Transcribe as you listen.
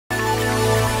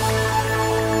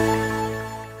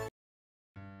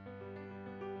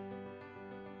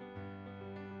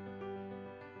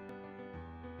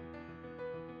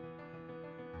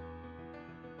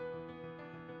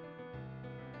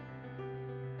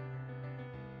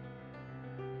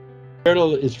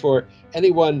Journal is for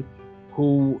anyone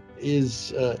who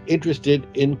is interested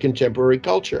in contemporary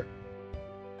culture.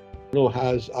 The journal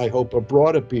has, I hope, a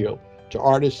broad appeal to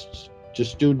artists, to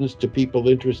students, to people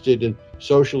interested in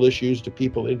social issues, to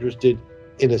people interested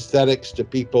in aesthetics, to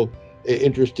people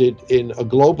interested in a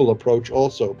global approach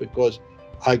also, because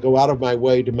I go out of my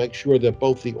way to make sure that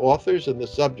both the authors and the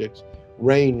subjects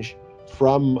range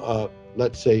from,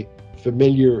 let's say,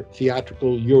 familiar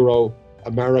theatrical Euro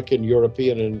American,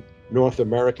 European, and North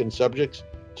American subjects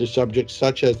to subjects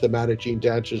such as the Mattagine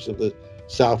dancers of the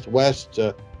Southwest.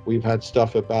 We've had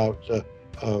stuff about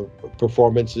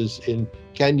performances in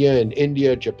Kenya and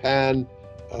India, Japan,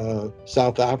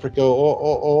 South Africa,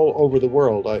 all over the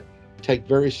world. I take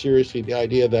very seriously the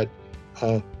idea that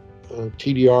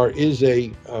TDR is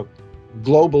a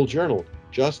global journal,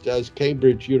 just as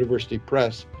Cambridge University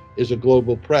Press is a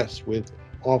global press with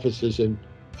offices in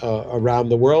around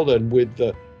the world and with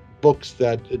books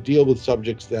that deal with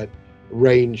subjects that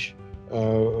range,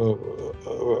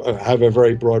 have a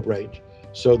very broad range.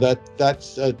 So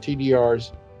that's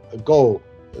TDR's goal.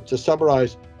 To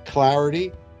summarize: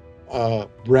 clarity,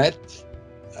 breadth,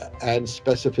 and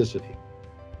specificity.